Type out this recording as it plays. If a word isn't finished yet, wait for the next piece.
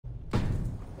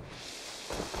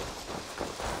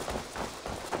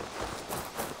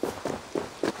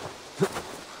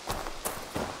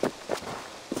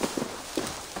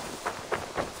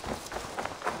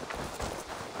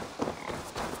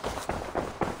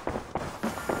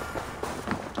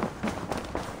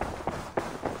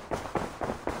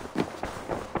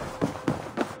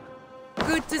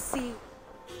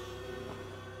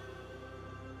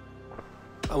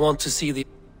want to see the...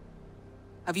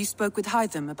 Have you spoke with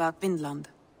Hytham about Vinland?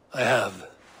 I have.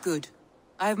 Good.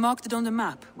 I have marked it on the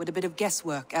map with a bit of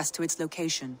guesswork as to its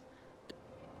location.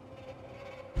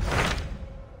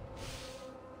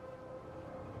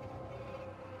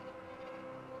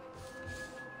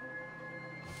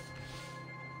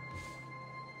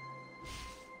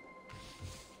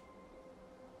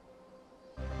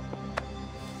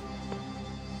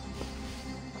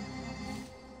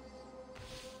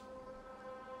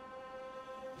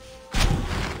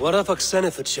 What of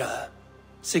Oxenifordshire?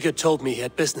 Sigurd told me he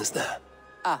had business there.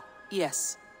 Ah,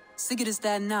 yes. Sigurd is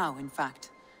there now, in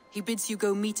fact. He bids you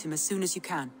go meet him as soon as you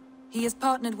can. He has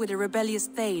partnered with a rebellious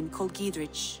Thane called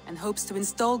Giedrich, and hopes to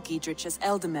install Giedrich as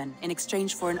Elderman in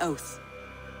exchange for an oath.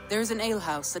 There is an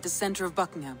alehouse at the center of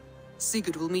Buckingham.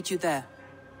 Sigurd will meet you there.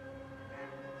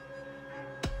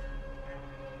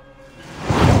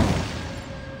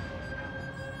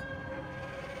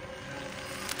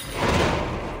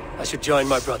 I should join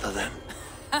my brother then.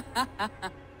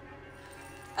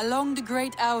 Along the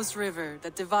great Ouse River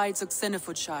that divides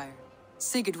Oxenifordshire,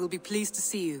 Sigurd will be pleased to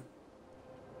see you.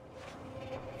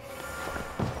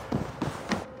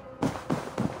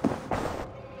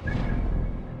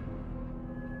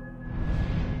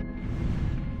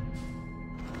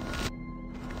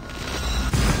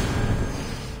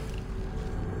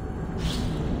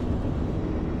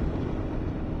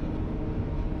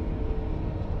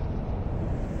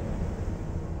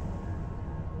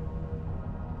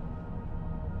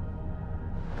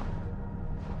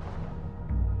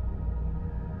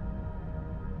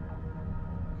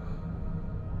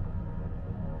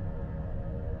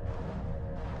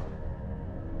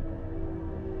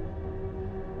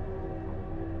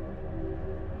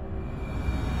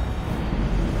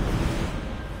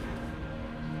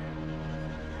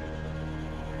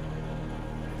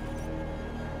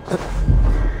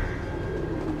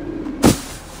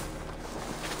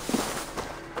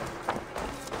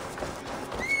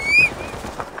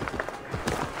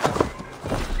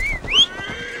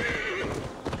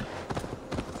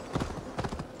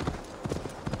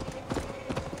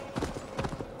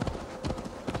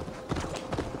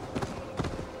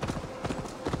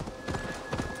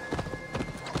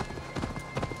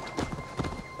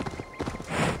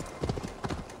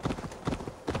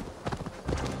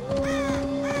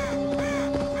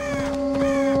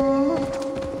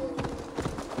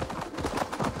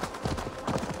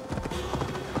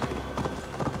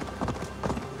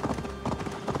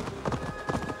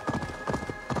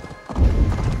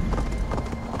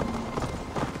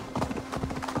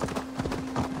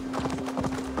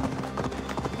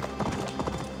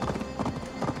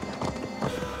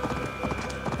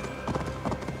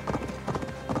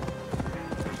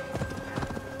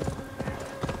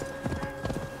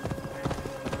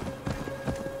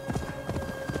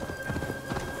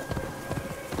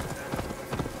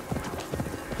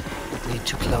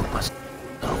 To cloak us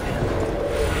over here.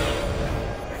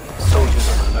 Soldiers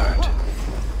on alert.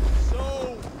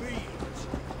 So be it.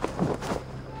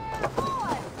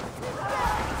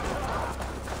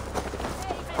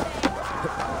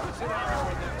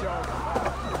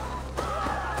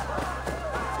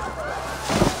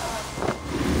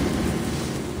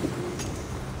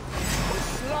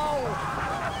 Slow.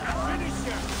 Finish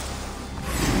it.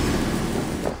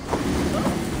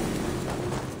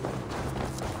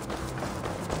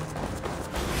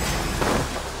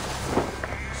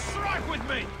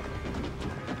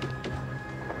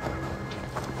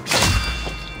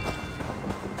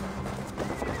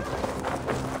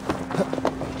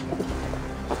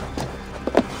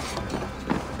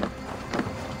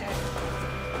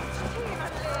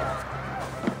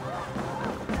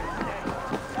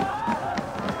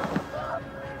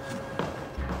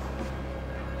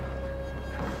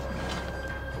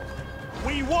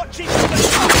 We watch it from the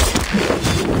top!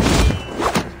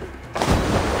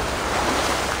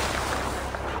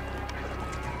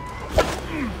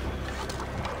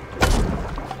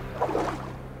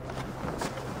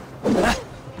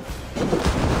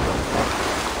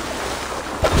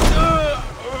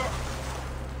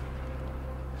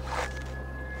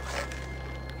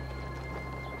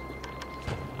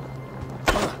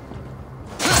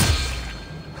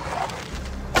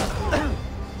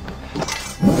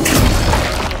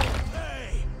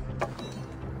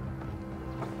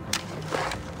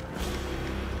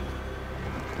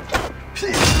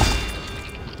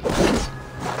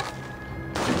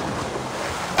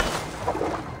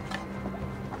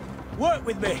 Work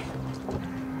with me!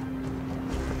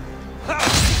 Ha!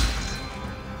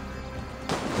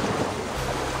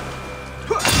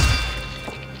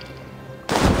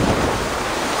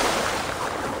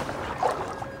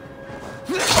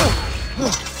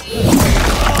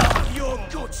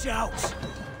 shout!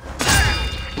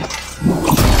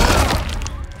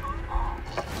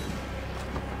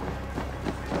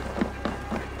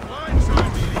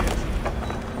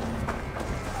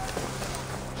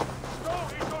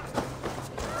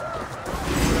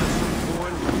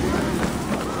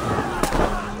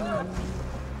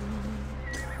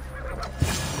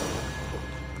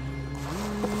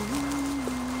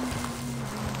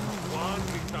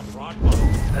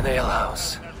 An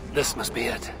alehouse. This must be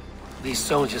it. These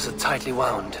soldiers are tightly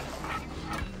wound.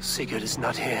 Sigurd is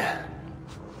not here.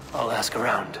 I'll ask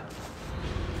around.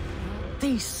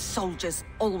 These soldiers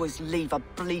always leave a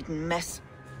bleeding mess.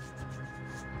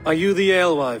 Are you the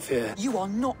alewife here? You are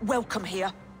not welcome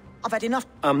here. I've had enough.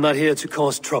 I'm not here to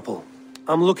cause trouble.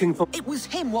 I'm looking for... It was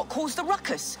him what caused the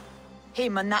ruckus.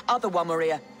 Him and that other one were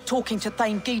here, talking to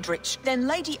Thane Giedrich. Then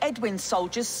Lady Edwin's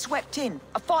soldiers swept in.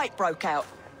 A fight broke out.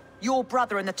 Your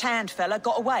brother and the tanned fella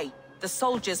got away. The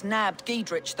soldiers nabbed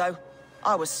Giedrich, though.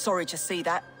 I was sorry to see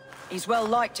that. He's well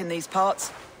liked in these parts.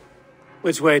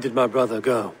 Which way did my brother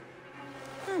go?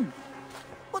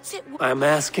 What's it... I'm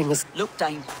asking us... Look,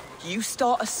 Dane, you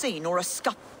start a scene or a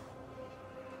scuff...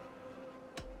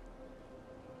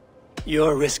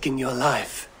 You're risking your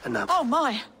life, and I'm... Oh,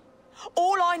 my.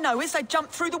 All I know is they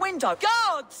jumped through the window.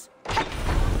 Guards!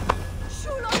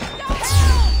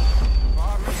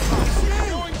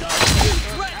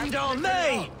 Threatened on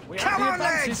me! Come on,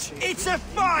 lads! It's a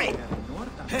fight!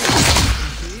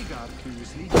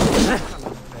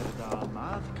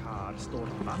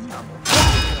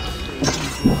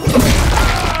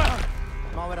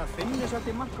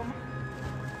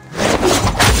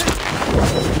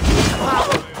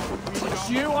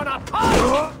 You on a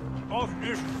pie!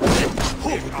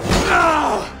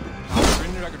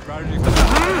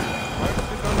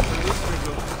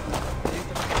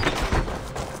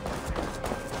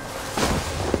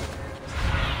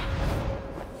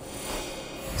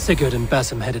 Sigurd and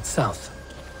Basim headed south.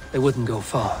 They wouldn't go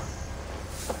far.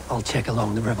 I'll check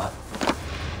along the river.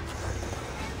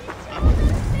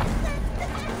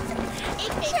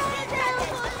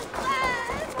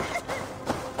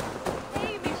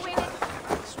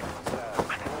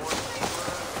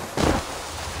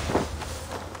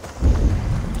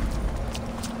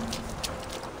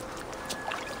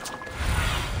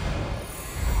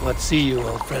 What see you,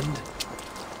 old friend?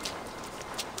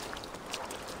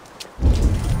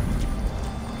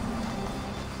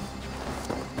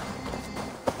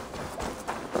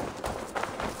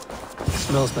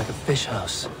 Smells like a fish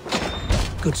house.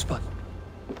 Good spot.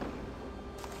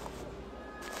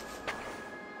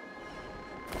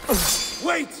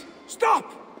 Wait!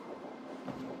 Stop!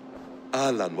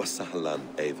 Ahlan wa sahlan,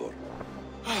 Eivor.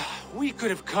 We could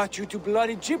have cut you to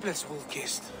bloody giblets,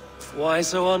 Wolf-kissed. Why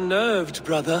so unnerved,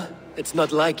 brother? It's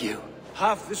not like you.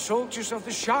 Half the soldiers of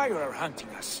the Shire are hunting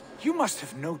us. You must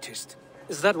have noticed.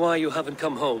 Is that why you haven't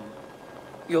come home?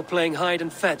 You're playing hide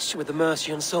and fetch with the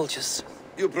Mercian soldiers.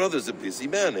 Your brother's a busy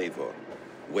man, Eivor.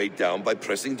 Weighed down by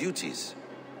pressing duties.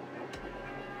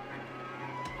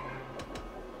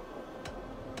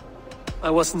 I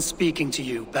wasn't speaking to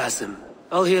you, Basim.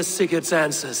 I'll hear Sigurd's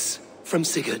answers from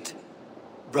Sigurd.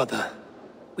 Brother,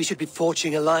 we should be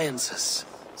forging alliances.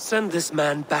 Send this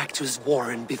man back to his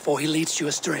warren before he leads you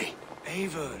astray.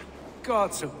 Eivor,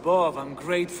 gods above, I'm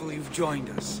grateful you've joined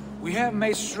us. We have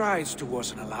made strides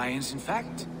towards an alliance, in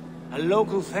fact. A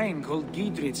local thane called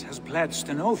Giedrich has pledged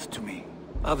an oath to me.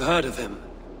 I've heard of him.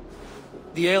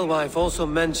 The alewife also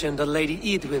mentioned a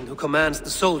Lady Edwin who commands the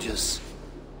soldiers.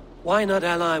 Why not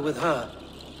ally with her?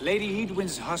 Lady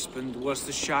Edwin's husband was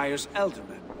the Shire's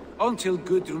elderman, until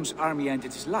Gudrun's army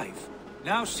ended his life.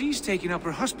 Now she's taking up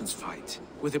her husband's fight,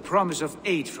 with the promise of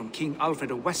aid from King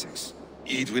Alfred of Wessex.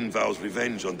 Edwin vows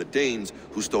revenge on the Danes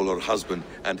who stole her husband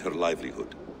and her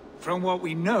livelihood. From what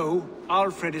we know,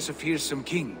 Alfred is a fearsome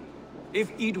king.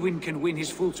 If Edwin can win his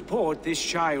full support, this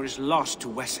Shire is lost to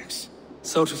Wessex.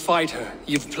 So to fight her,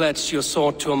 you've pledged your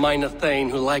sword to a minor thane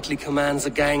who likely commands a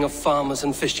gang of farmers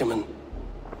and fishermen.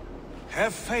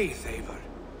 Have faith, Eivor.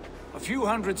 A few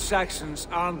hundred Saxons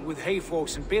armed with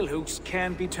hayforks and billhooks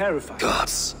can be terrifying.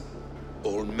 Gods.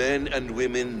 All men and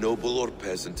women, noble or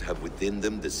peasant, have within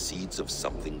them the seeds of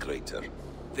something greater.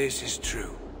 This is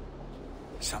true.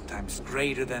 Sometimes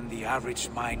greater than the average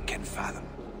mind can fathom.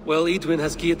 Well, Edwin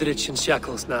has Giedrich in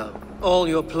shackles now. All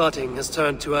your plotting has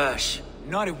turned to ash.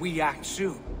 Not if we act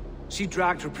soon. She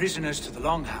dragged her prisoners to the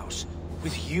Longhouse.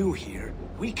 With you here,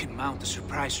 we can mount a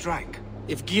surprise strike.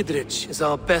 If Giedrich is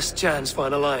our best chance for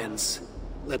an alliance,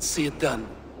 let's see it done.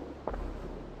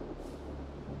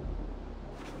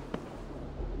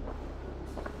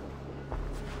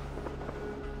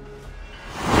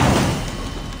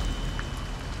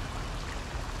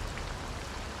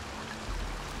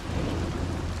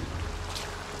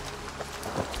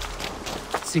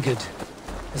 Sigurd,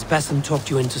 has Basim talked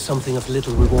you into something of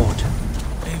little reward?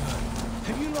 Eivor,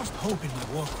 have you lost hope in my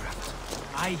warcraft?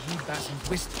 I heed Basim's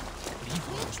wisdom, but he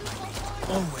follows my lead.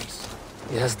 Always.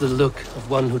 He has the look of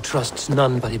one who trusts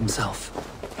none but himself.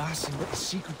 Basim is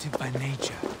secretive by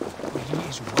nature, but he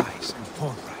is wise and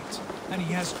forthright, and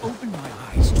he has opened my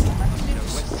eyes to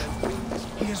magnificence.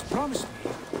 He has promised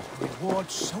me a reward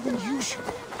so unusual,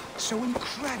 so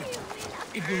incredible,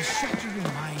 it will shatter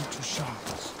your mind to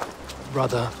shards.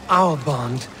 Brother, our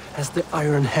bond has the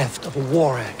iron heft of a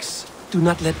war axe. Do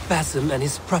not let Basim and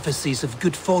his prophecies of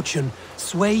good fortune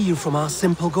sway you from our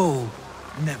simple goal.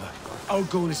 Never. Our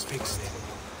goal is fixed.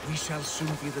 We shall soon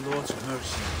be the Lords of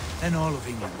Mercy, and all of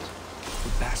England.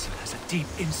 But Basim has a deep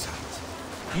insight.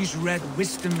 He's read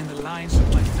wisdom in the lines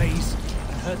of my face,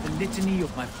 and heard the litany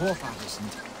of my forefathers, and,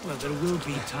 well, there will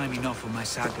be time enough for my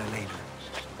saga later.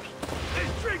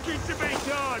 There's drinking to be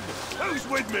done! Who's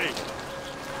with me?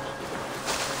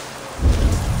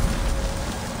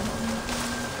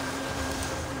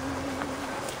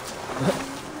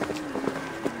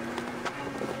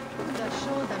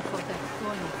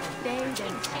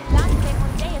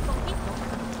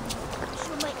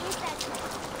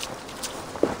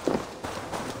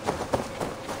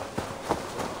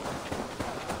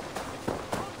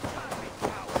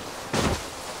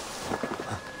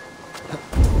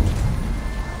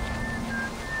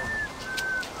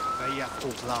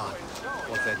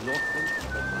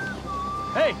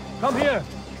 Hey, come here!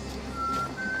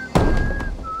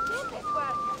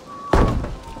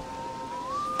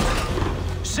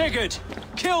 Sigurd,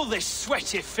 kill this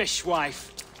sweaty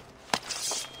fishwife.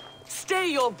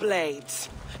 Stay your blades.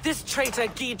 This traitor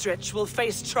Giedrich will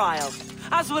face trial,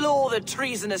 as will all the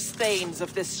treasonous thanes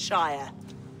of this shire.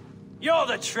 You're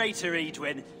the traitor,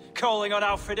 Edwin, calling on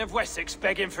Alfred of Wessex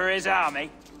begging for his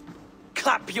army.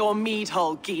 Clap your mead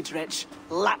hole, Giedrich,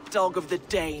 lapdog of the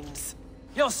Danes.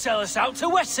 You'll sell us out to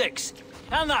Wessex,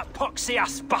 and that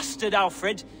poxy-ass bastard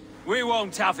Alfred. We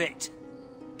won't have it.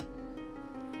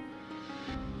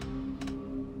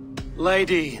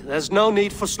 Lady, there's no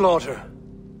need for slaughter.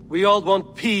 We all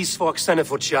want peace for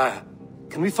Xenofordshire.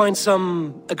 Can we find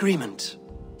some agreement?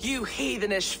 You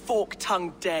heathenish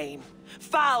fork-tongued Dane.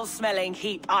 Foul-smelling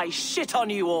heap, I shit on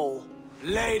you all.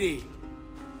 Lady,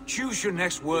 choose your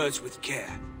next words with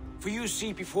care. For you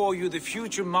see before you the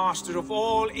future master of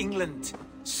all England,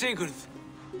 Sigurd,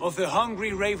 of the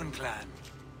hungry Raven clan.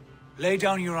 Lay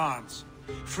down your arms,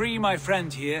 free my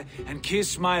friend here, and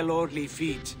kiss my lordly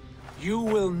feet. You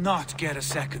will not get a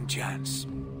second chance.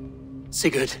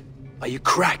 Sigurd, are you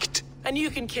cracked? And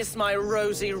you can kiss my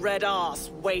rosy red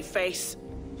arse, wayface.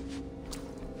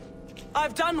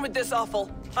 I've done with this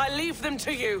offal. I leave them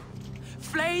to you.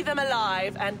 Flay them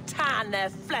alive and tan their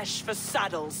flesh for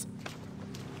saddles.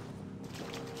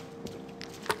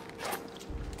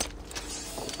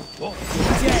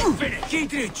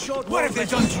 Giedrich, what have they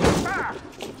done to you?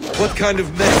 What kind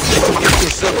of mess did you get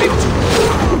yourself into?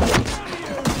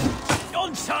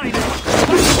 Untie them!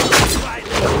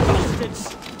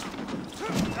 Bastards!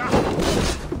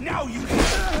 Now you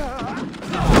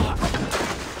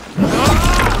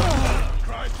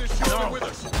Christ is surely with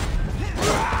us.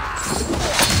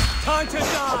 Time to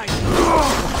die!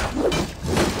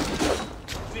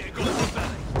 There goes the belly.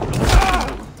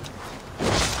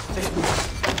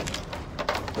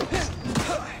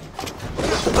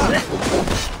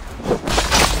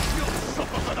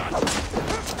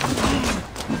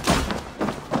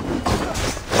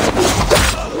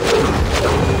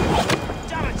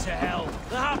 Damn it to hell!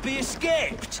 The Happy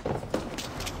escaped!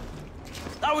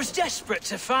 I was desperate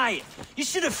to fight. You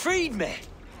should have freed me.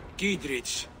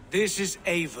 Giedrich, this is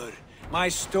Eivor, my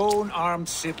stone-armed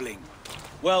sibling.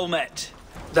 Well met.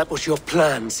 That was your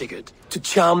plan, Sigurd. To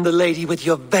charm the lady with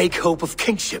your vague hope of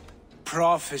kingship.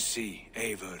 Prophecy,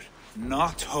 Eivor,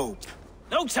 not hope.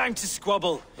 No time to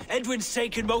squabble. Edwin's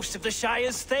taken most of the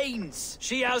Shire's thanes.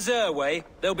 She has her way.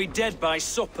 They'll be dead by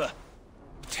supper.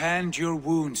 Tend your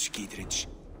wounds, Giedrich.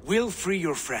 We'll free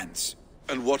your friends.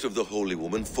 And what of the holy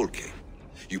woman Fulke?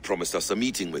 You promised us a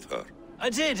meeting with her. I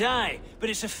did, aye. But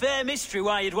it's a fair mystery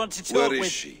why you'd want to talk Where with...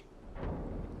 is she?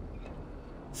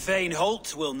 Thane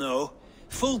Holt will know.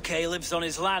 Fulke lives on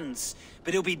his lands,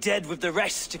 but he'll be dead with the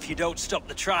rest if you don't stop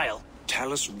the trial.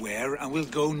 Tell us where, and we'll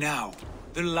go now.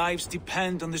 Their lives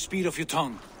depend on the speed of your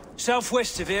tongue.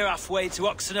 Southwest of here, halfway to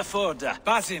Oxenaforda.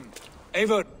 Basim,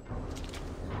 Eivor.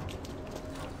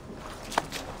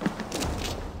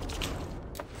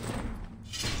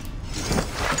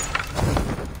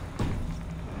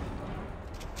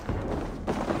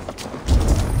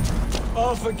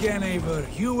 Off again, Eivor.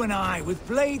 You and I, with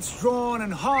blades drawn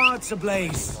and hearts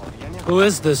ablaze. Who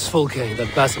is this Fulke that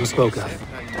Basim spoke of?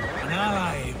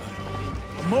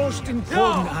 most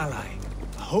important ally.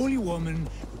 A holy woman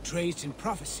who trades in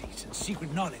prophecies and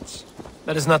secret knowledge.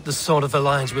 That is not the sort of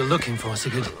alliance we're looking for,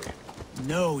 Sigurd.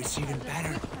 No, it's even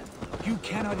better. You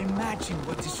cannot imagine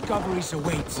what discoveries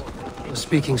await. You're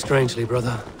speaking strangely,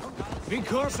 brother.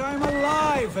 Because I'm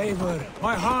alive, Eivor.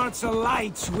 My heart's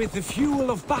alight with the fuel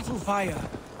of battle fire.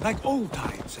 Like old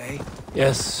times, eh?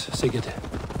 Yes, Sigurd.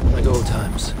 Like old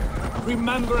times.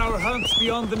 Remember our hunts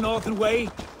beyond the Northern Way?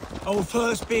 Our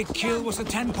first big kill was a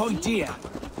 10-point deer.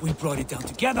 We brought it down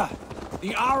together.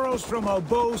 The arrows from our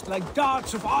bows like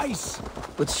darts of ice.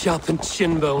 With sharpened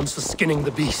shin bones for skinning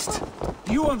the beast.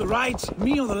 You on the right,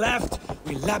 me on the left.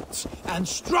 We leapt and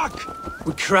struck.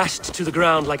 We crashed to the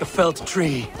ground like a felled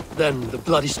tree. Then the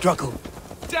bloody struggle.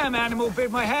 Damn animal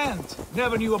bit my hand.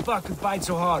 Never knew a buck could bite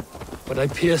so hard. But I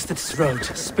pierced its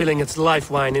throat, spilling its life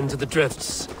wine into the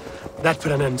drifts. That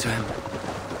put an end to him.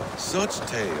 Such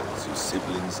tales your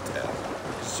siblings tell.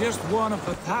 It's just one of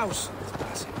 1,000,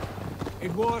 Basim.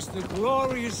 It was the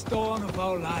glorious dawn of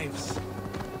our lives.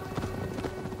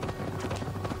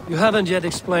 You haven't yet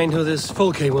explained who this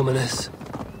Fulke woman is.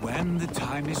 When the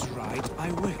time is right,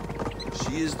 I will.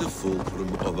 She is the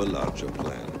fulcrum of a larger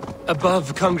plan.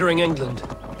 Above conquering England,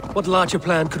 what larger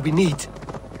plan could we need?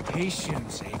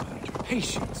 Patience, Eivor.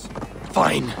 Patience.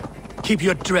 Fine. Keep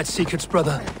your dread secrets,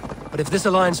 brother. But if this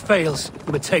alliance fails,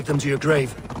 you may take them to your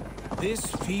grave. This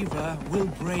fever will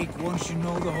break once you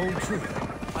know the whole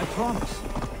truth. I promise.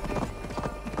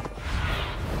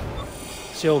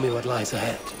 Show me what lies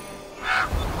ahead.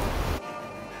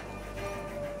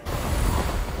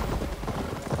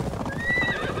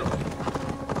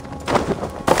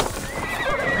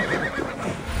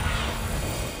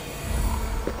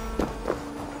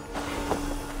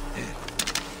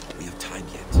 We have time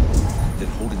yet. They're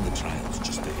holding the trials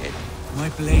just ahead. My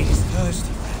blade is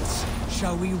thirsty, friends.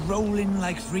 Shall we roll in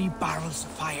like 3 barrels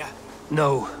of fire?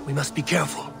 No, we must be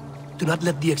careful. Do not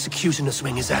let the executioner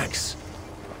swing his axe.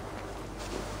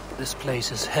 This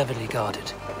place is heavily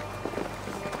guarded.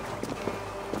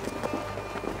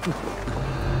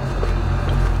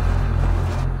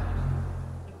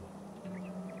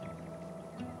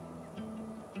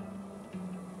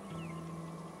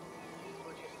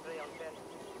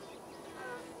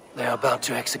 They are about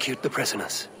to execute the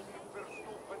prisoners.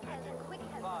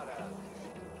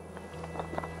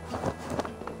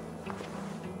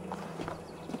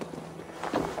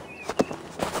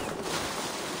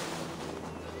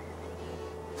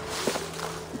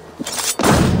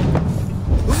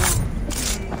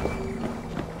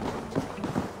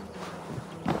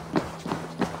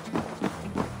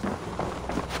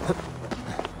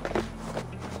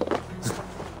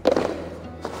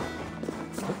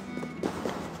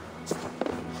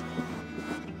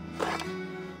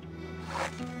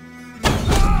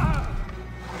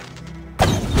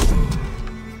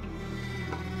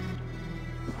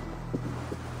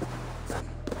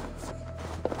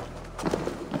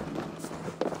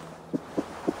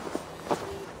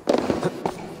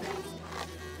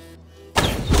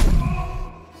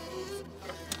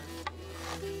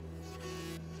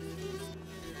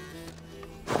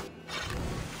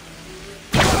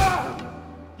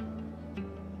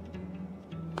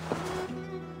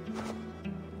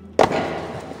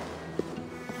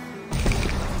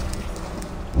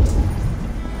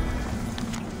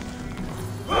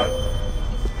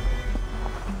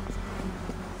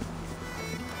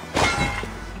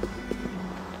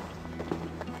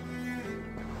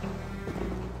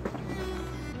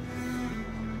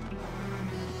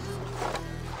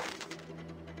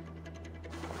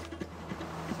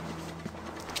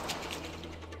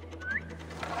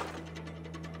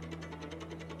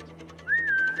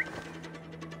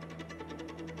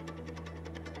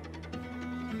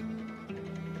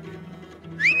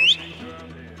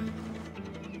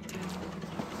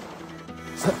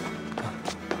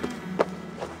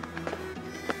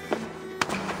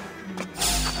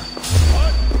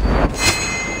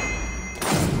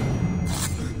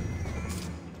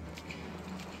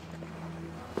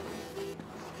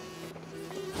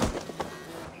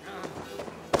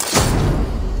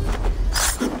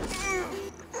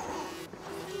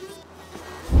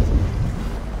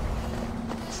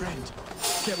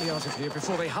 Get me out of here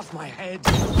before they have my head.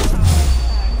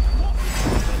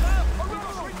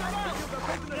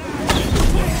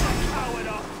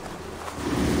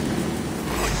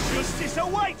 Justice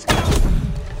awaits!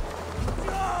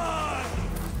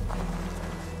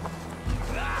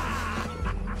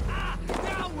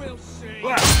 Now we'll see.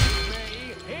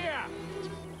 Here.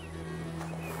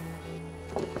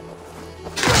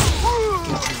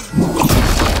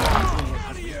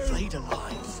 Flayed alive.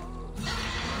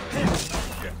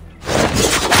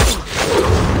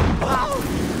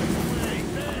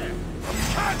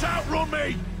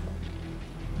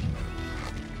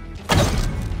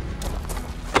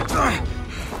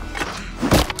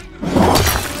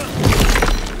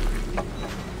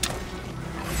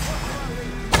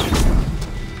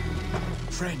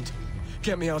 Friend,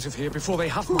 get me out of here before they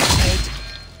have my head.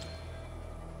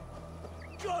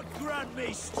 God grant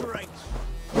me strength.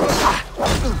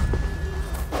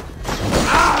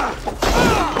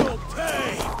 You'll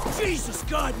pay. Jesus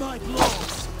guide my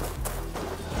blows.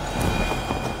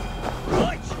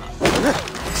 Right.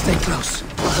 Stay close.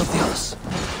 I'll help the others.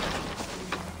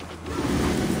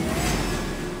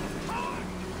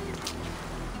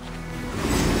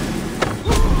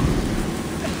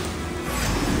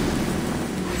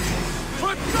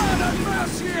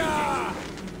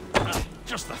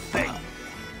 Just the thing.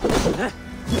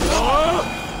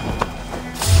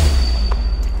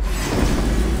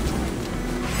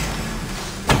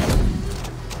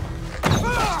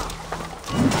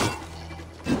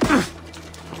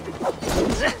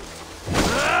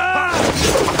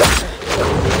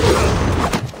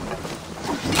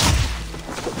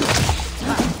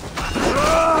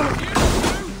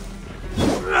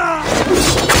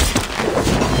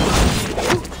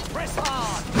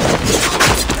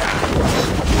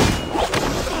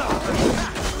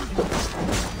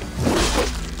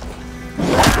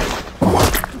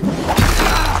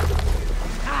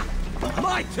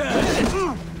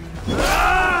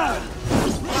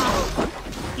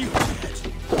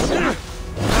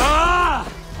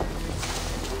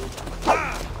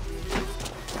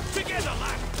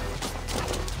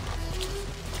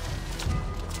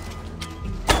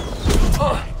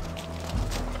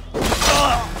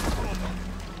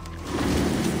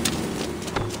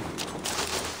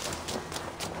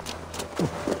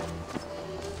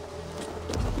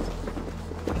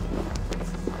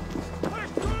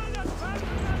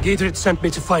 Giedrich sent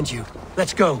me to find you.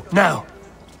 Let's go, now!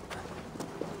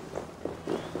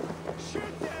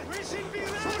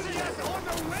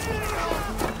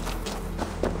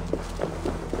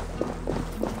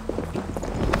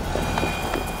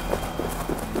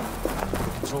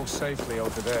 All safely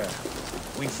over there.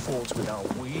 We fought with our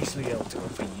Weasley elder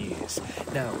for years.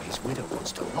 Now his widow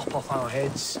wants to lop off our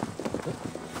heads.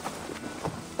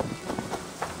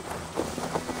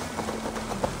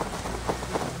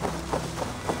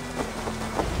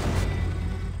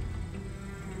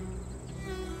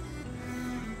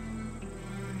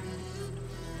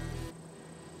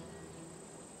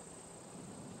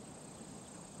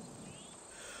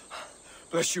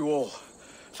 Bless you all.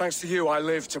 Thanks to you, I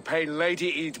live to pay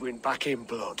Lady Eidwin back in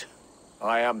blood.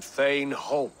 I am Thane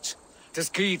Holt. Does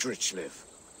Giedrich live?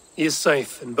 He is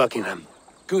safe in Buckingham.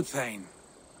 Good, Thane.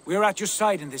 We are at your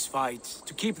side in this fight,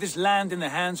 to keep this land in the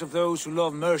hands of those who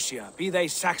love Mercia, be they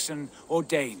Saxon or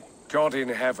Dane. God in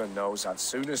heaven knows I'd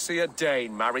sooner see a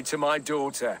Dane married to my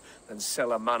daughter than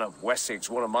sell a man of Wessex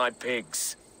one of my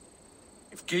pigs.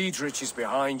 If Giedrich is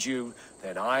behind you,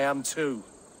 then I am too.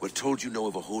 We're told you know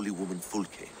of a holy woman,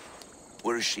 Fulke.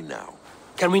 Where is she now?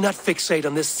 Can we not fixate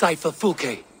on this cipher,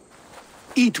 Fulke?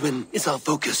 Eidwin is our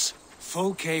focus.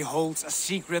 Fulke holds a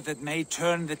secret that may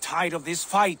turn the tide of this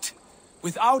fight.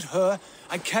 Without her,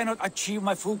 I cannot achieve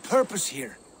my full purpose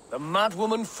here. The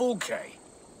madwoman Fulke?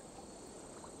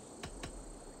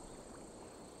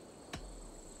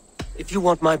 If you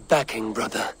want my backing,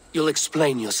 brother, you'll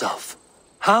explain yourself.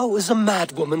 How is a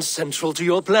madwoman central to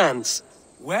your plans?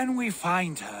 When we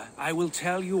find her, I will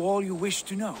tell you all you wish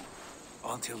to know.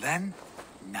 Until then,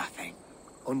 nothing.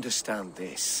 Understand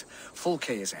this.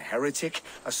 Fulke is a heretic,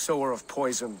 a sower of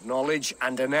poisoned knowledge,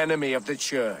 and an enemy of the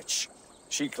Church.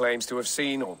 She claims to have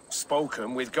seen or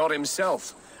spoken with God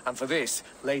himself. And for this,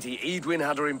 Lady Eidwin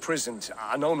had her imprisoned,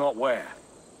 I know not where.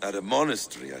 At a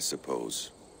monastery, I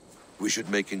suppose. We should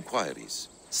make inquiries.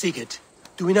 Sigurd,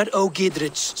 do we not owe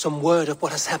Giedrich some word of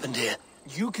what has happened here?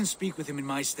 You can speak with him in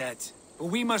my stead. But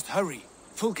we must hurry.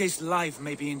 Fulke's life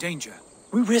may be in danger.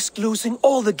 We risk losing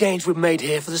all the gains we've made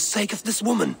here for the sake of this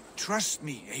woman. Trust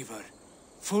me, Eivor.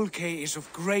 Fulke is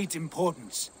of great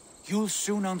importance. You'll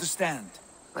soon understand.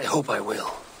 I hope I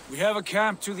will. We have a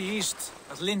camp to the east,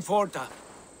 at Linforta.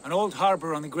 An old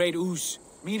harbor on the Great Ouse.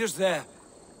 Meet us there.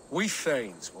 We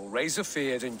Thanes will raise a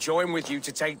feard and join with you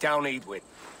to take down Eidwin.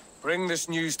 Bring this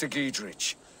news to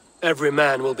Giedrich. Every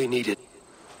man will be needed.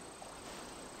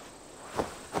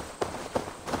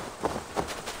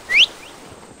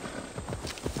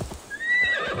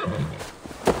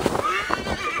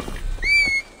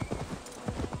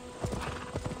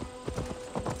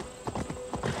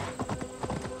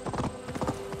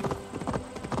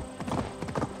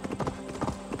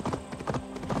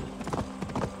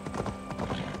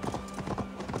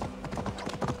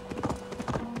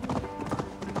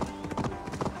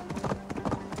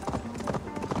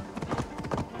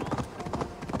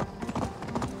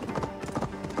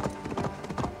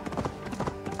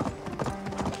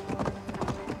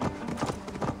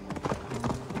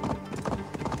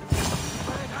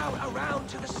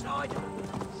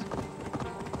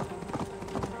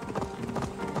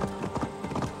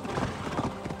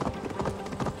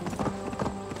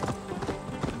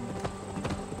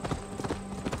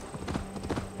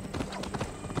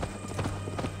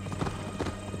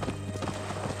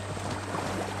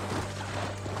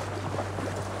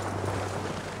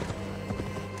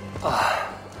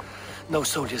 No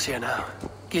soldiers here now.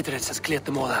 Giedrich has cleared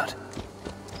them all out.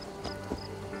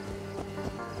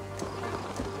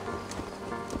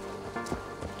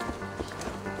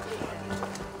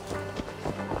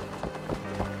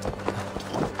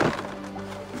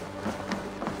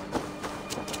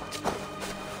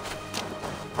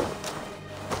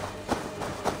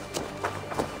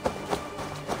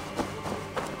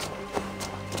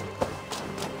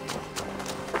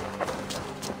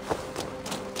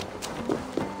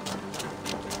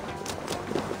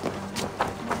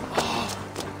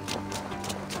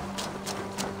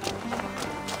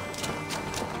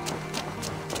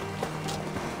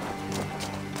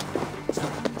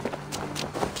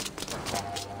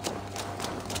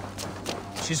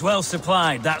 She's well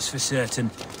supplied, that's for certain.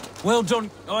 Well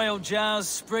done. Oil jars,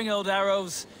 spring-oiled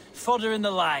arrows, fodder and the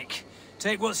like.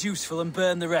 Take what's useful and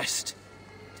burn the rest.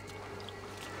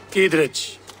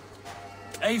 Giedrich.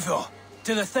 Eivor,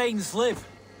 do the Thanes live?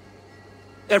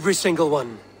 Every single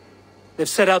one. They've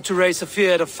set out to raise a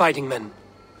fear of fighting men.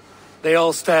 They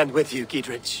all stand with you,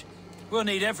 Giedrich. We'll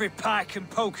need every pike and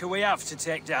poker we have to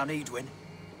take down Eadwyn.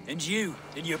 And you,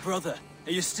 and your brother,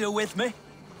 are you still with me?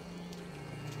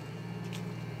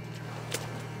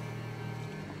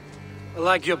 I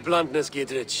like your bluntness,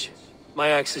 Giedrich. My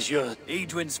axe is yours.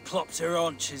 Eadwyn's plopped her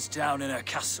haunches down in her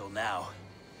castle now.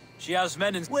 She has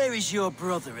men and... Where is your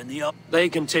brother and the... They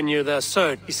continue their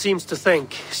search. He seems to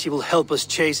think she will help us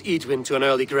chase Eadwyn to an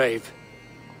early grave.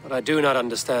 But I do not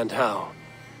understand how.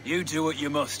 You do what you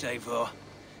must, Eivor.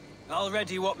 I'll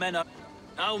ready what men are...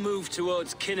 I'll move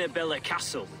towards Kinnabella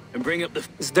Castle and bring up the...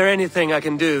 Is there anything I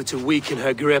can do to weaken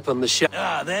her grip on the ship?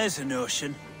 Ah, there's a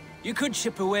notion. You could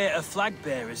chip away at her flag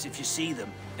bearers if you see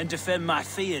them, and defend my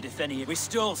field if any... We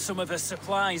stole some of her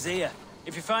supplies here.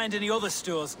 If you find any other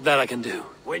stores... That I can do.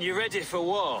 When you're ready for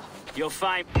war, you'll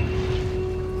find...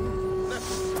 That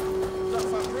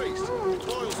fat priest,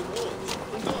 boils and wolves,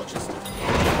 and Dorchester.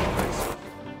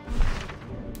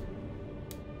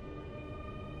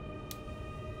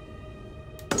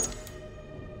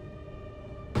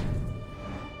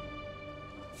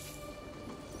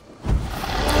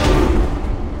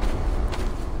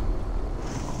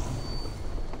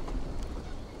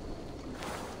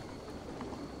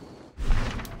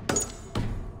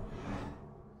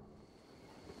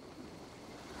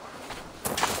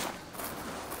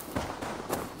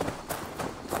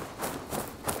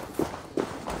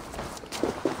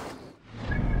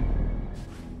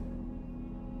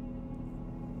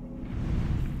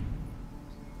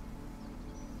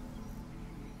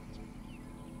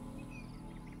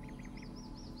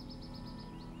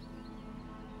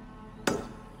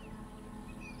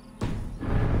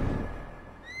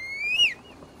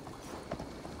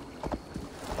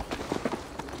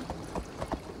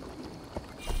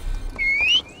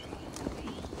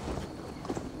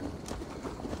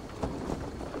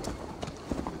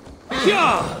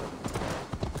 Yeah!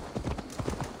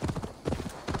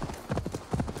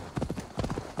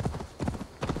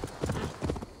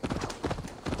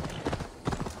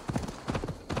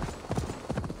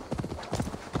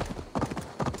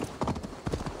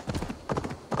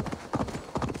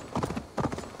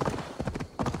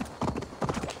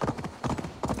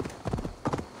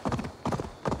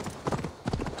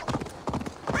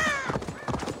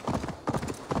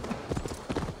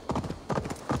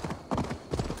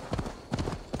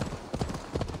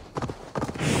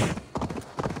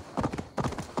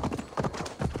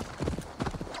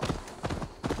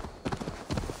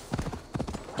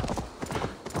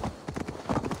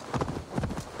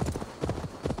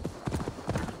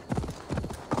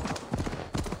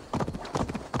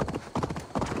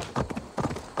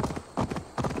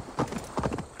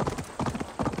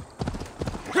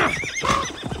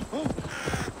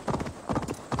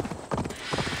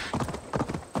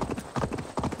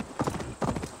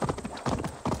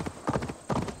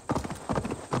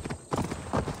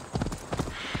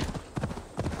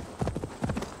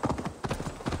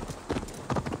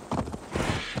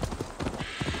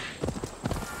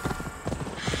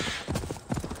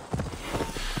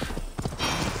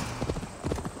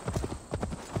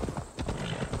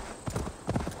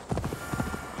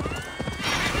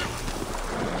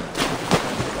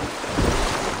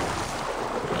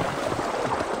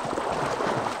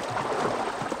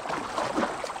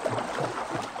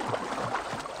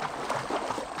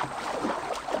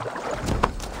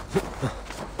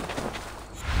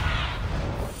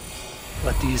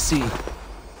 What do you see?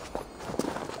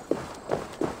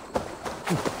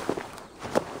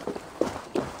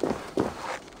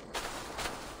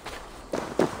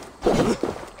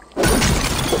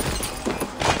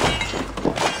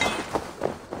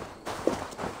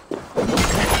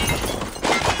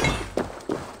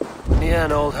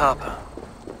 understand, old Harper.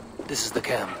 This is the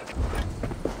camp.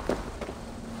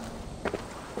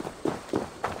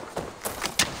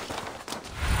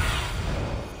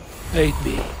 Aid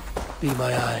me. Be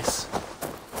my eyes.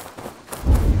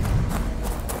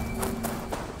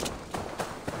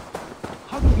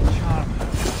 How do we charm her?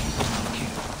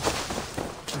 Kill.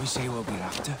 Do we say what we're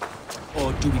after?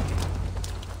 Or do we...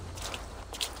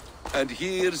 And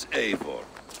here's Eivor.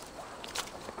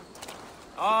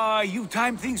 Ah, you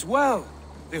timed things well.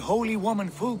 The holy woman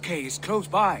Fulke is close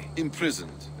by.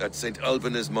 Imprisoned at St.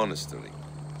 Albanes Monastery.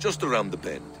 Just around the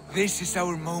bend. This is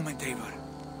our moment, Eivor.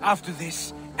 After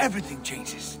this, everything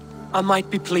changes. I might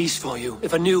be pleased for you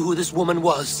if I knew who this woman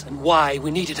was and why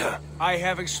we needed her. I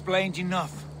have explained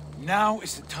enough. Now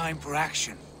is the time for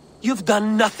action. You've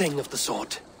done nothing of the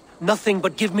sort. Nothing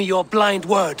but give me your blind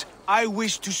word. I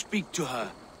wish to speak to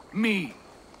her. Me,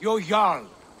 your Jarl.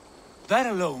 That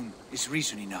alone is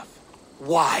reason enough.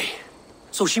 Why?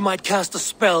 So she might cast a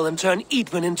spell and turn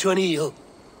Eivor into an eel.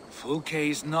 Fulke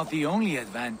is not the only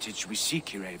advantage we seek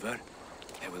here, Eivor.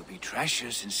 There will be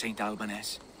treasures in St.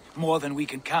 Albanes. More than we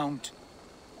can count.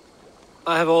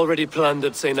 I have already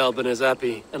plundered St. Albanes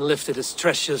Abbey and lifted its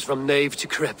treasures from nave to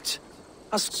crypt.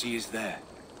 She is there.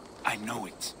 I know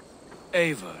it.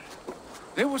 Eivor,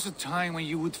 there was a time when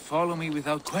you would follow me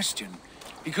without question.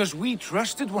 Because we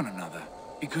trusted one another.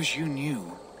 Because you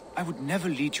knew I would never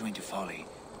lead you into folly.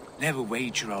 Never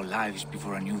wager our lives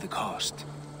before I knew the cost.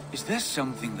 Is there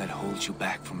something that holds you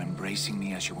back from embracing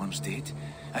me as you once did?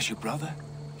 As your brother?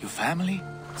 Your family?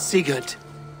 Sigurd,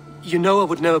 you know I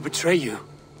would never betray you.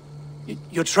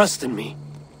 Your trust in me.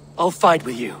 I'll fight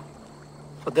with you.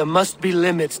 But there must be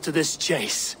limits to this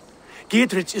chase.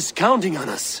 Giedrich is counting on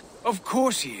us. Of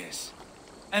course he is.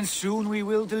 And soon we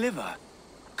will deliver.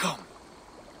 Come.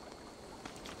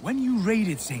 When you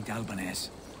raided St. Albanes,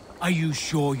 are you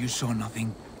sure you saw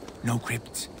nothing? No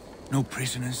crypts? No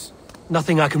prisoners?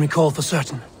 Nothing I can recall for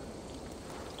certain.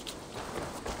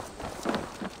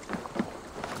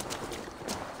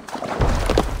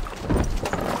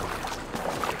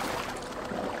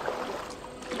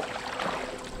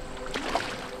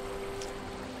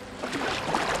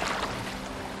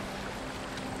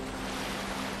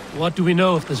 What do we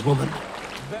know of this woman?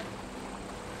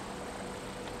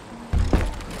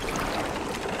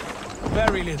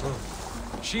 Very little.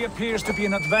 She appears to be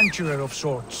an adventurer of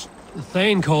sorts. The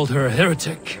Thane called her a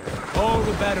heretic. All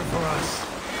the better for us.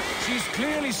 She's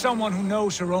clearly someone who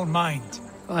knows her own mind.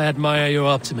 I admire your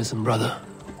optimism, brother.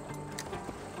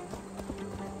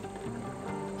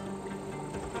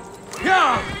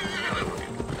 Yeah!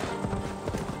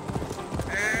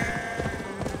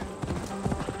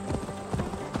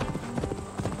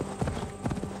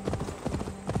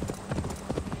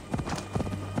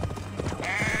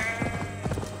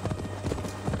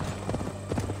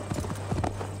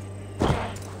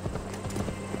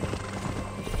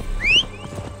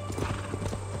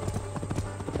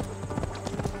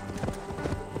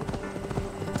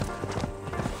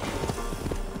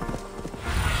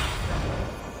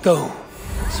 Go,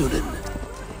 Zulin.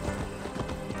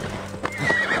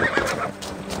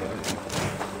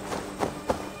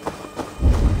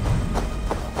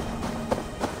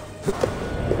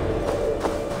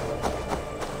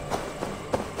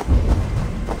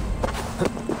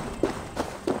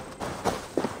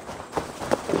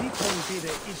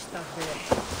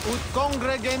 Ut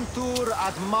congregentur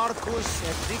ad Marcus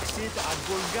et dixit ad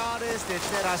vulgares de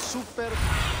terra super.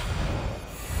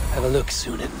 Have a look,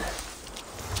 Zulin.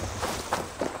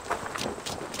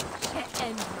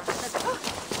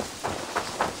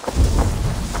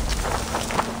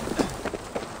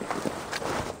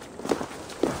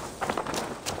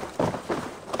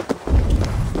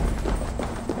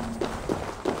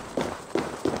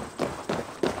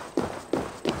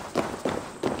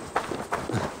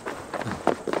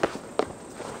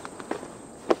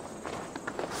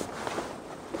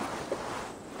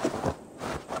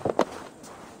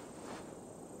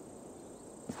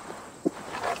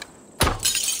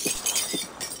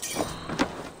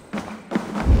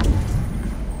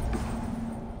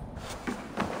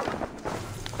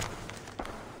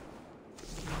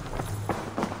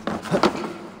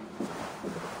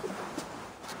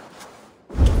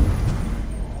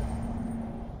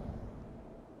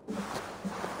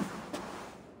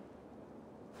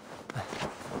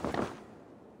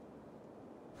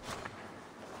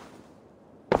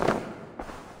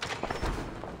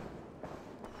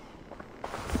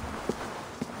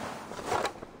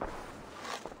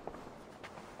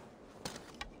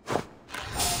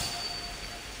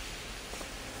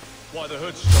 Why the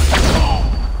hood strike?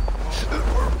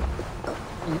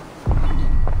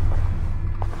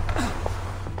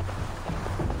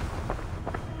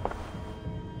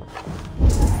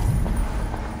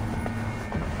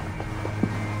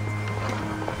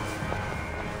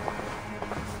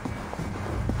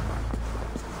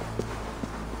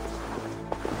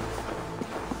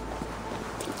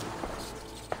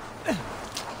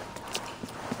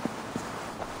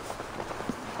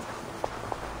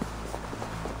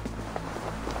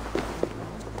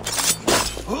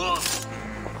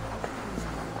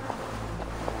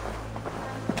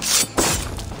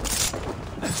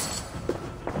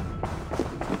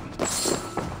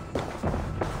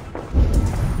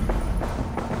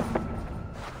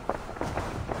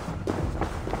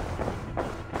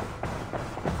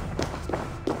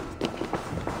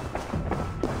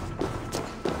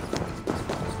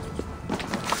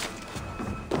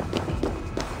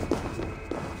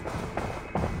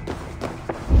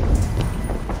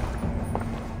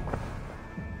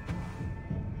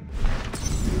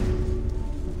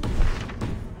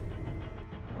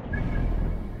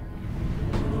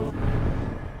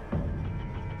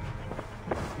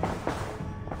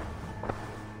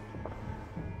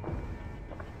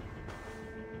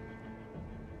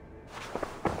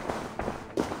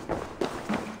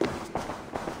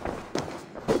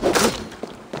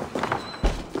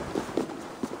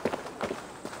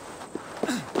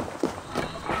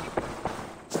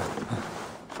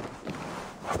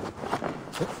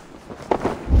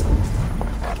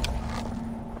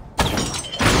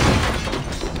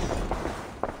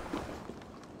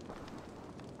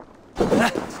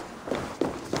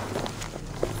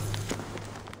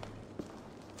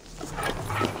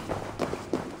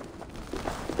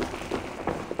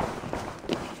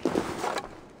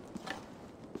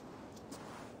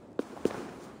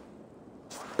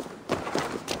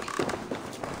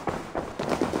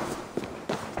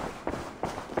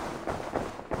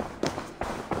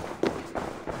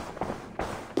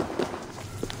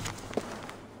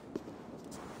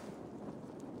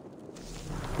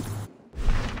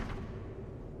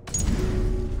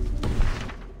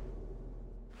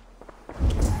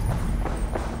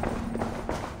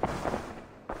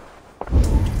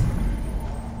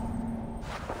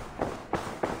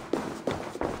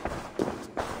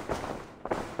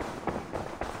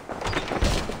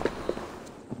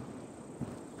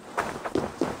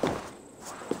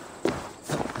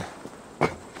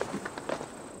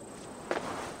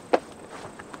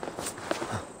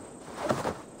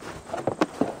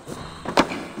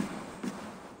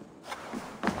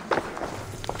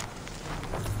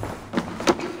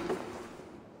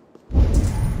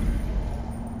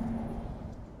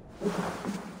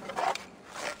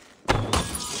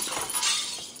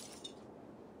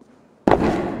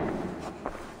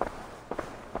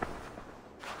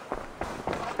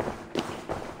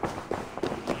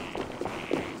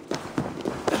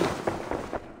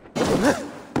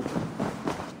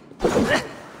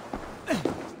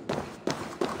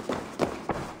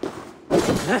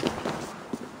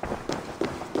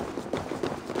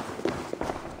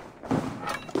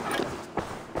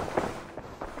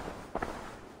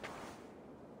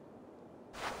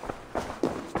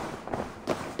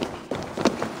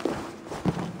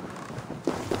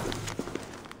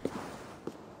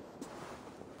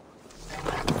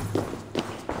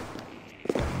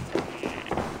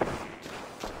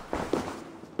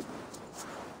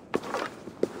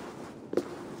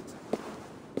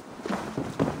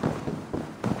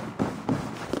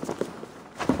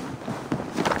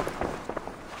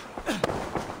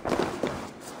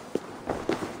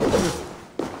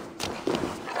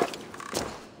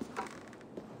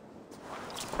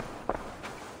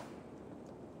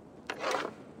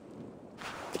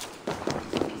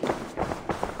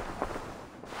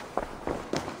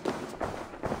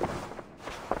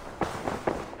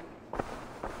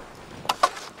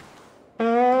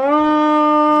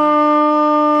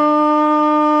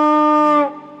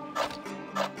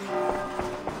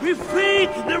 Feed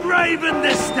the raven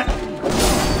this time!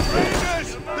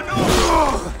 Raiders! The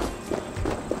north!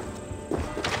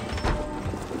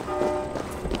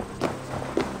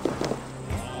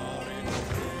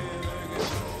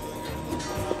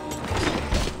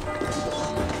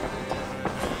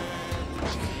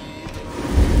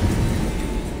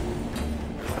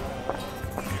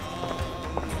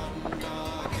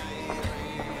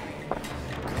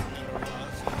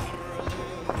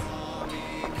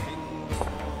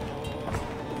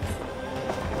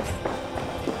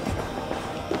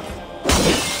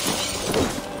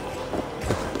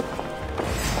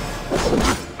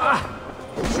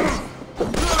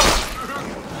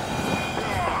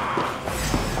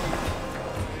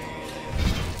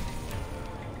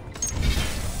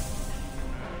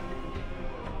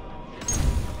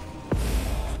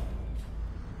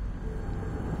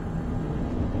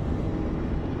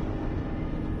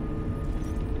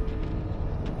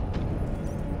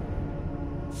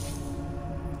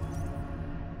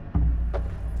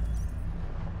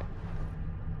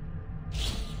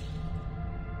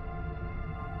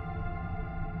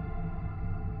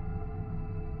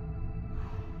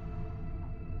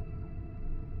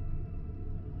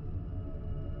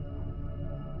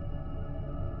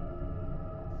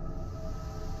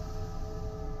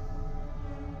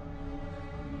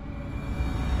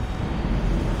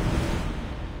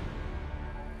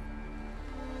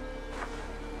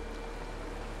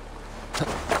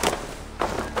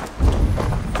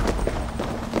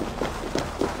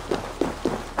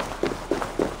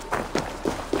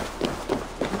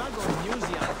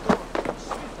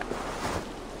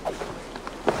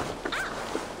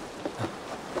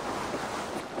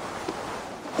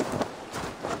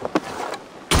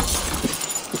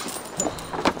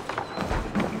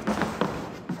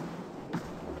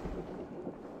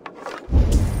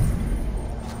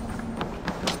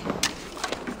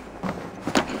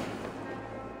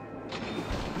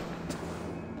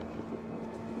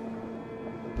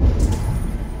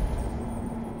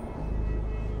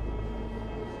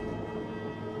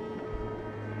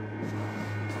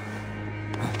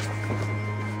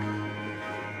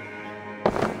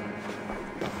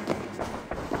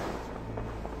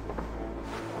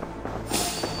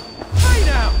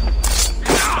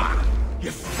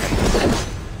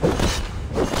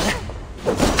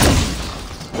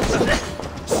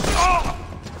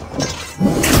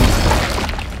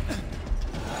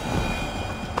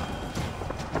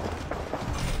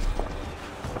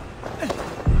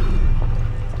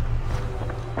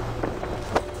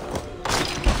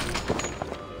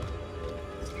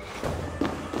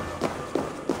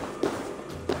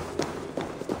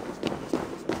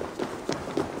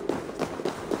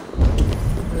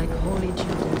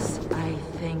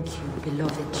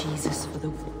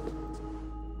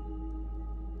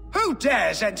 Who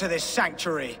dares enter this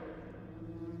sanctuary?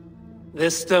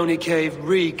 This stony cave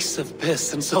reeks of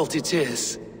piss and salty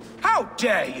tears. How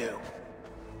dare you?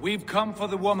 We've come for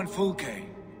the woman Fulke.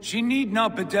 She need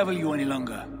not bedevil you any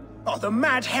longer. Oh, the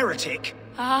mad heretic!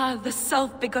 Ah, the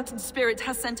self-begotten spirit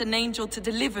has sent an angel to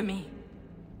deliver me.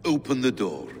 Open the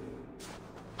door.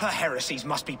 Her heresies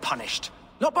must be punished.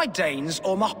 Not by Danes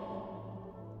or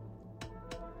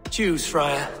Choose,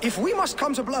 Friar. If we must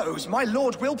come to blows, my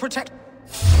lord will protect...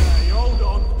 Hey, hold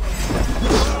on.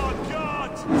 Oh,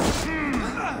 God!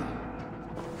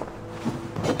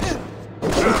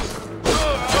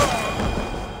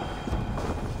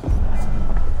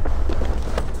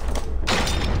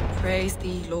 Praise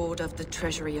thee, Lord of the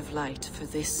Treasury of Light, for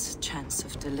this chance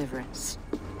of deliverance.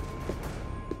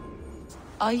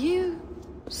 Are you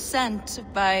sent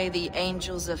by the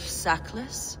angels of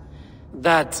Sackless?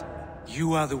 That...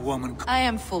 You are the woman... I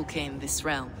am Fulke in this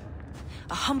realm.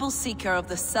 A humble seeker of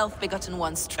the self-begotten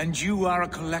one's... And you are a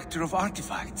collector of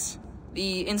artifacts?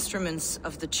 The instruments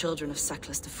of the children of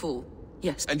Sackless the Fool,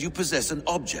 yes. And you possess an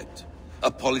object?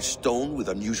 A polished stone with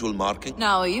unusual marking?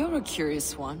 Now, you're a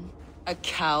curious one. A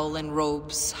cowl and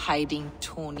robes hiding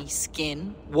tawny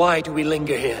skin. Why do we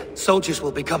linger here? Soldiers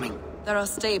will be coming. There are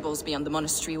stables beyond the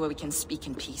monastery where we can speak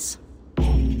in peace.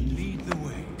 Lead the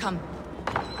way. Come.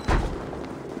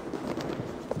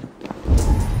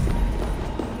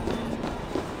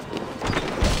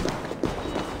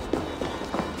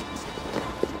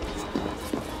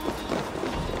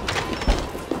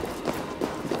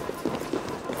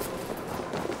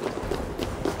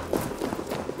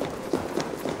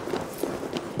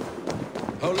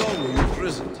 How long were you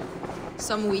imprisoned?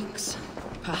 Some weeks,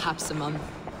 perhaps a month.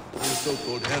 Your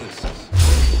so-called heresies.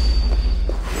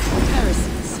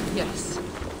 Heresies, yes.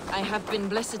 I have been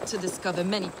blessed to discover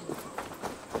many.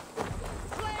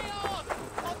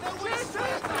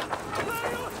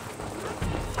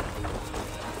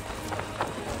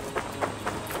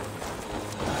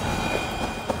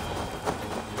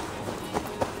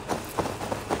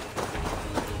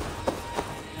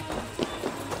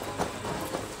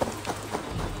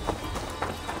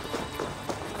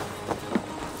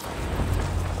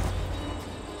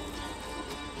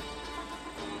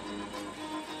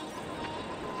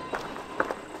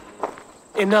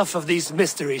 Enough of these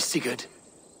mysteries, Sigurd.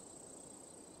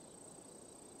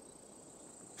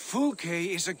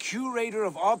 Fulke is a curator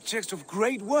of objects of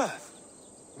great worth,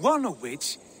 one of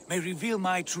which may reveal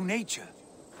my true nature.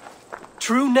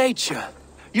 True nature?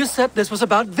 You said this was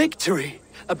about victory,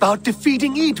 about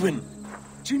defeating Eidwin.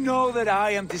 To know that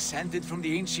I am descended from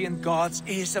the ancient gods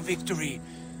is a victory.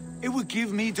 It would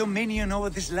give me dominion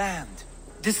over this land.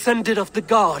 Descended of the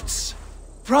gods?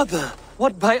 Brother,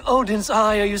 what by Odin's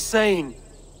eye are you saying?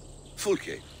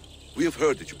 Fulke, we have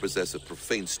heard that you possess a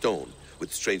profane stone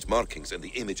with strange markings and the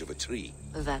image of a tree.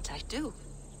 That I do.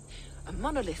 A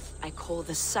monolith I call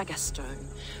the Saga Stone,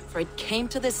 for it came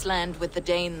to this land with the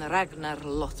Dane Ragnar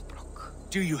Lothbrok.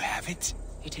 Do you have it?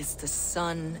 It is the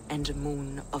sun and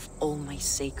moon of all my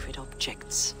sacred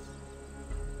objects.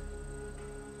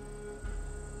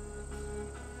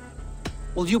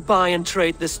 Will you buy and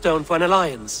trade this stone for an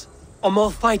alliance? Or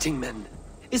more fighting men?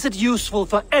 Is it useful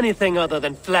for anything other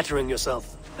than flattering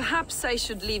yourself? Perhaps I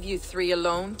should leave you three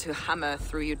alone to hammer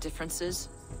through your differences?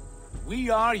 We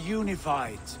are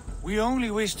unified. We only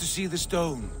wish to see the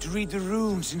stone, to read the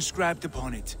runes inscribed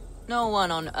upon it. No one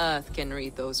on Earth can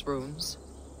read those runes.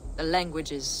 The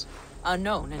languages are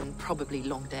known and probably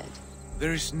long dead.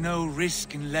 There is no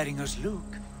risk in letting us look.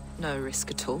 No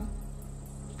risk at all.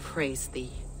 Praise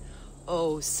thee,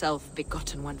 O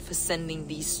self-begotten one, for sending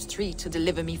these three to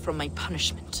deliver me from my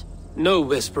punishment. No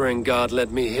whispering God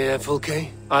led me here,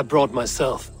 Fulke. I brought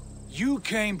myself. You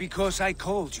came because I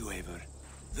called you, Eivor.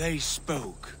 They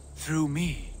spoke through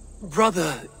me.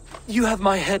 Brother, you have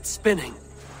my head spinning.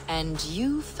 And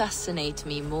you fascinate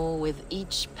me more with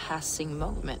each passing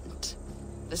moment.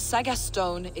 The Saga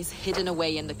Stone is hidden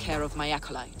away in the care of my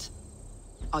acolyte.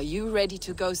 Are you ready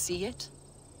to go see it?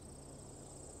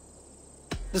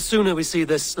 The sooner we see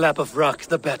this slab of rock,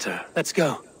 the better. Let's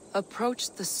go.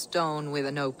 Approach the stone with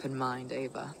an open mind,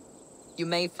 Eivor. You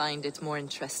may find it more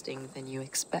interesting than you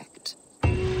expect.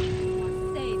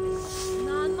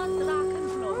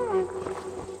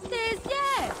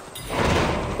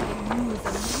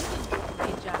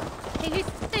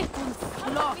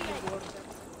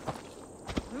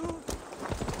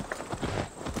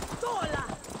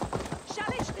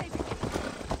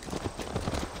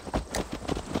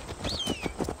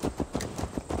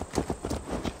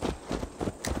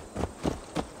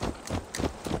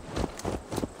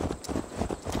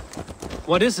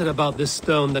 What is it about this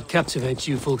stone that captivates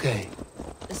you, Fulke?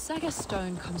 The Saga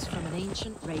Stone comes from an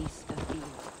ancient race of beings.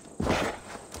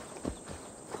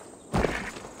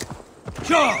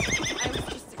 Sure! I was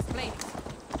just explaining.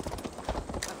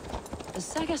 The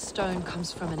Saga Stone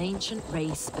comes from an ancient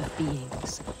race of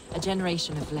beings, a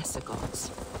generation of lesser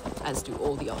gods, as do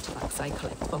all the artifacts I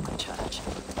collect for my church.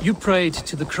 You prayed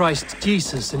to the Christ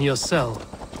Jesus in your cell.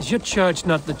 Is your church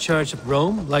not the Church of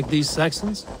Rome, like these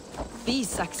Saxons? These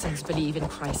Saxons believe in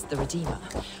Christ the Redeemer,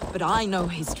 but I know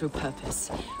his true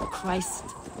purpose. Christ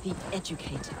the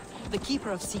Educator, the keeper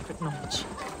of secret knowledge.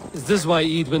 Is this why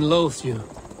Eidwin loathed you?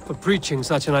 For preaching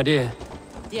such an idea?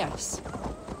 Yes.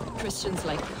 Christians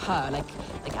like her,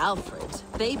 like Alfred,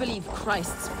 they believe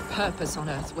Christ's purpose on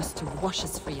earth was to wash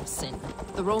us free of sin.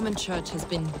 The Roman Church has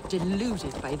been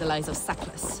deluded by the lies of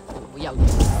Saclas, or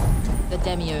Yalus, the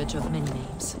demiurge of many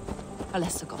names. A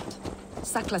lesser god.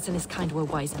 Saclas and his kind were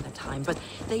wise in their time, but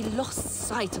they lost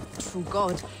sight of the true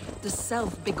God, the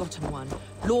self-begotten one,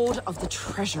 Lord of the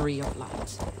treasury of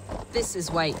light. This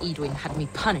is why Eidwin had me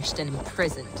punished and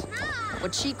imprisoned.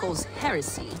 What she calls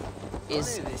heresy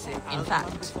is, in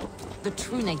fact, the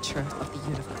true nature of the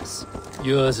universe.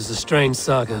 Yours is a strange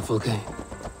saga, Fulke.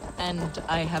 And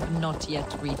I have not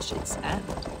yet reached its end.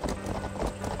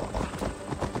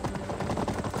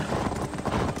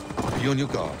 Be on your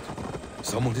guard.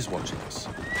 Someone is watching us.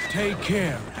 Take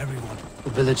care, everyone.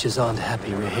 The villagers aren't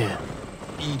happy we're here.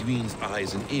 Eidwin's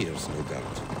eyes and ears, no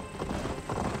doubt.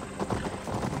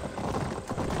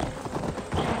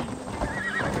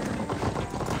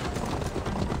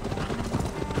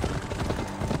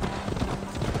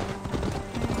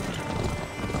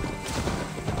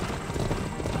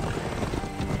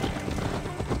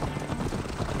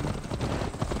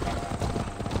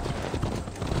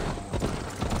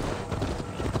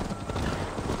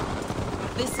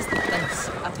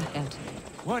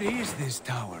 What is this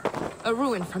tower? A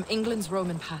ruin from England's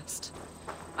Roman past.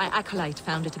 My acolyte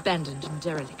found it abandoned and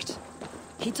derelict.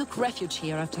 He took refuge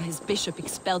here after his bishop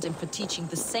expelled him for teaching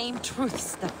the same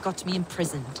truths that got me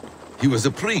imprisoned. He was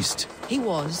a priest. He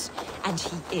was, and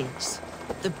he is.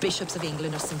 The bishops of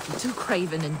England are simply too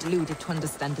craven and deluded to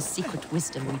understand the secret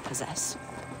wisdom we possess.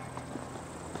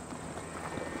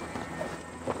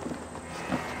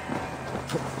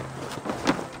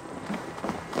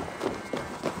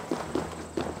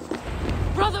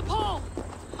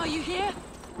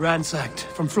 Ransacked,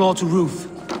 from floor to roof.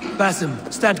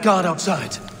 Basim, stand guard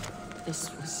outside.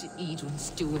 This was Eidwin's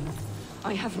doing.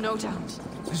 I have no doubt.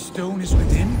 The stone is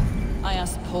within? I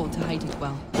asked Paul to hide it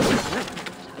well.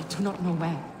 I do not know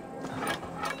where.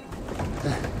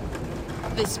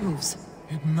 This moves.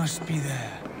 It must be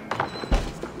there.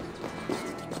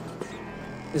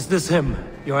 Is this him,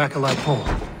 your acolyte Paul?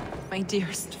 My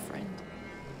dearest friend.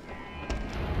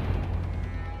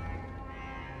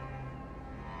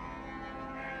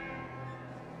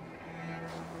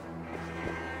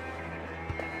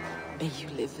 May you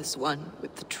live as one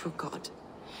with the true God,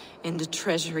 in the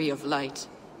treasury of light.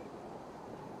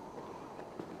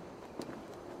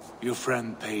 Your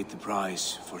friend paid the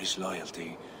price for his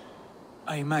loyalty.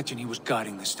 I imagine he was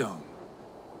guarding the stone.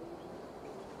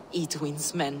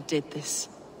 Eidwin's men did this.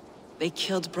 They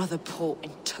killed Brother Paul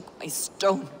and took my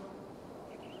stone.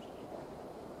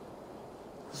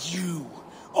 You,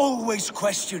 always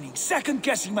questioning,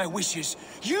 second-guessing my wishes.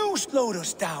 You slowed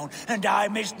us down, and I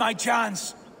missed my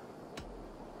chance.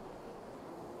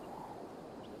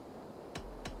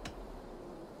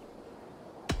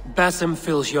 Basim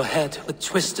fills your head with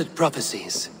twisted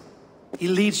prophecies. He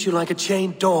leads you like a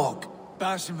chained dog.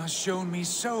 Basim has shown me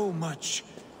so much.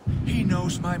 He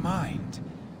knows my mind.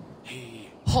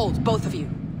 Hold, both of you.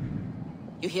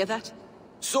 You hear that?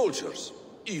 Soldiers!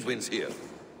 Eivind's here.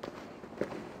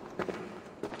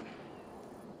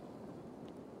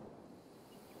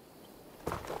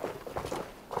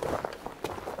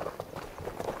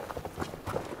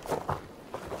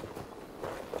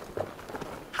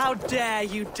 How dare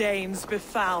you Danes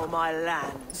befoul my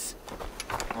lands?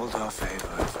 Hold off,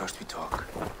 Eivor. First we talk.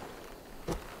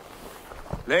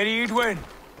 Lady Eidwin!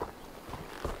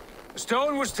 A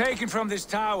stone was taken from this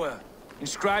tower,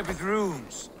 inscribed with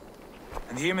runes,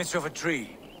 and the image of a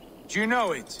tree. Do you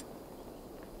know it?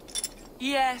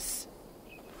 Yes.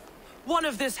 One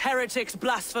of this heretic's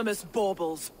blasphemous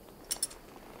baubles.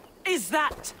 Is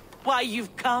that why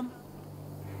you've come?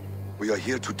 We are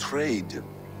here to trade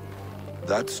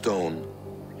that stone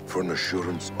for an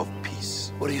assurance of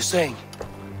peace. What are you saying?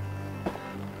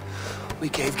 We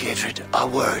gave Gatred our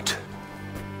word.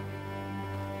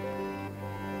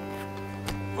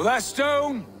 For that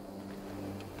stone,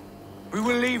 we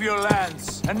will leave your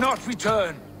lands and not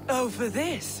return. Oh, for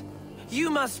this, you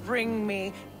must bring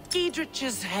me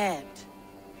Giedrich's head.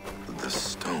 The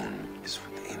stone is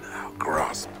within our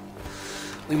grasp.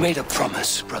 We made a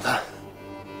promise, brother.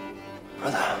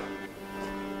 Brother.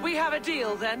 We have a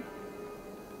deal, then?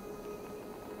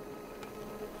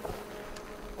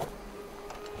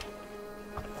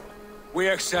 We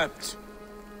accept.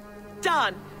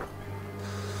 Done.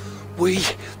 We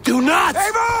do not!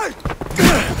 Eivor!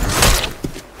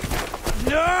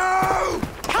 No!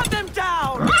 Cut them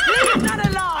down! Leave none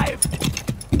alive!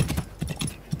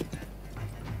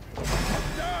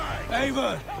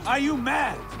 Eivor, are you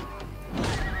mad?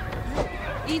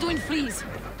 Eidwin flees.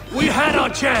 We had our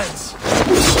chance!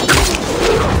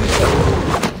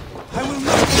 I will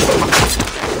not...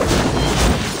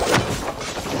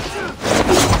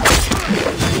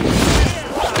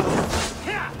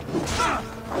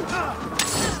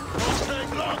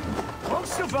 Won't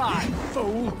survive,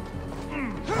 fool!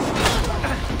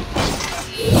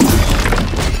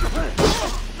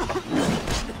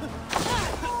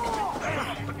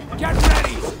 Get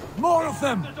ready! More of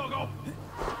them!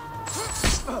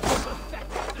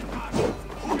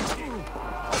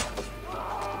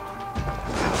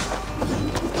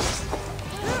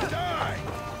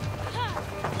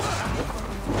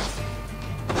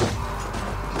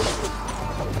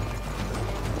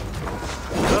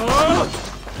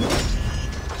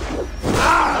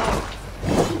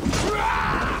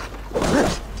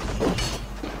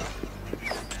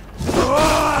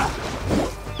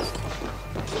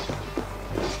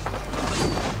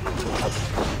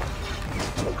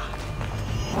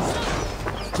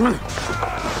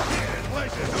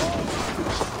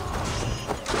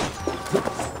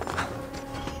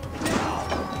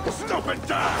 Stop and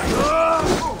die!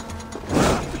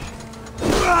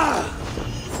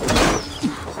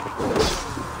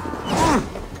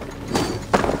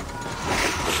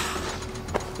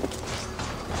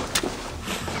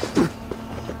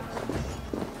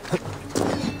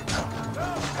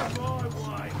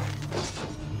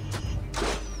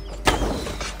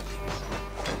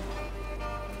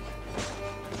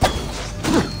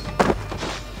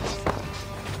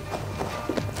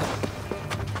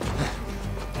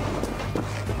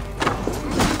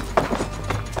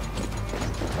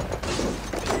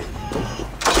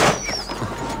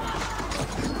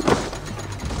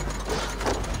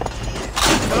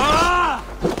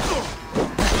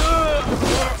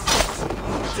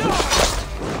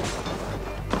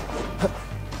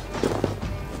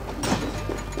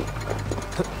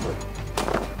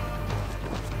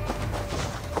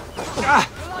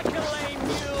 Like a lame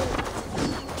mule.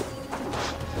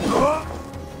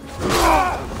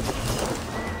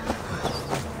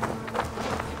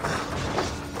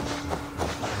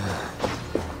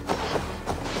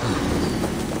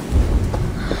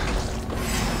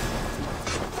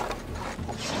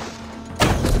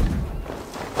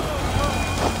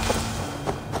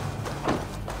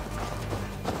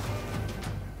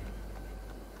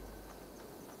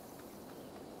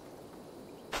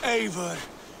 Eivor,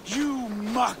 you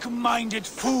mock-minded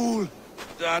fool!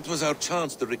 That was our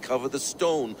chance to recover the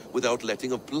stone without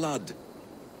letting of blood.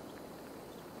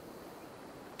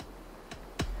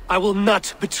 I will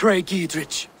not betray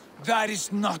Giedrich. That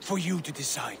is not for you to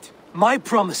decide. My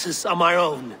promises are my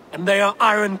own, and they are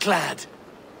ironclad.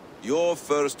 Your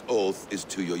first oath is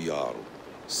to your Jarl,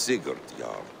 Sigurd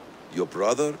Jarl, your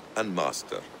brother and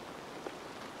master.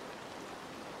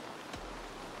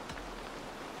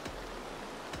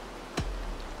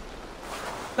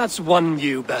 That's one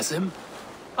view, Basim.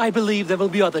 I believe there will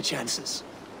be other chances.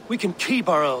 We can keep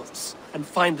our oaths and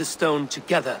find the stone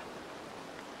together.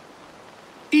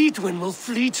 Eidwin will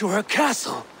flee to her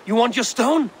castle. You want your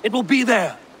stone? It will be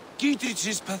there.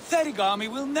 Giedrich's pathetic army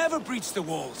will never breach the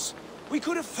walls. We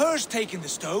could have first taken the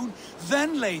stone,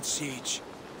 then laid siege.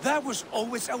 That was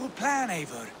always our plan,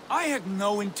 Eivor. I had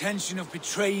no intention of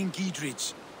betraying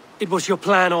Giedrich. It was your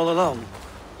plan all along.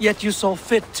 Yet you saw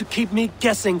fit to keep me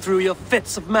guessing through your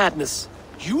fits of madness.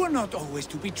 You are not always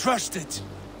to be trusted.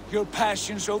 Your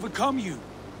passions overcome you.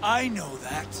 I know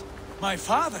that. My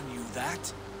father knew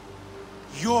that.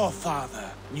 Your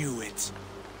father knew it.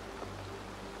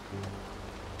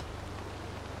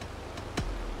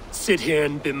 Sit here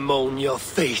and bemoan your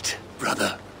fate,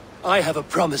 brother. I have a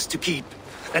promise to keep,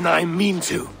 and I mean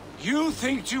to. You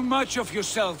think too much of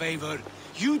yourself, Eivor.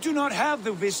 You do not have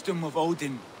the wisdom of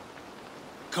Odin.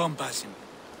 Come, Basim.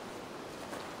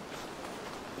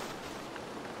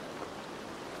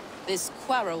 This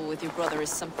quarrel with your brother is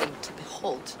something to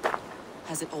behold.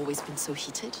 Has it always been so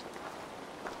heated?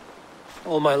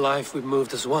 All my life we've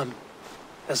moved as one.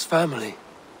 As family.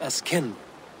 As kin.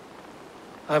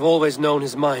 I've always known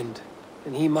his mind,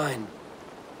 and he mine.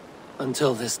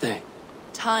 Until this day.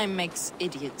 Time makes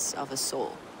idiots of us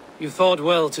all. You fought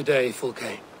well today,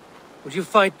 Fulke. Would you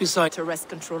fight beside... To wrest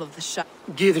control of the shop.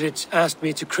 Giedrich asked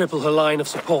me to cripple her line of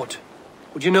support.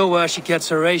 Would you know where she gets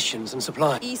her rations and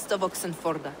supplies? East of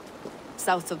Oxenforda,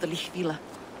 south of the Lichvila.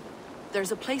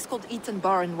 There's a place called Eaton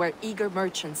Barn where eager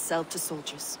merchants sell to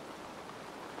soldiers.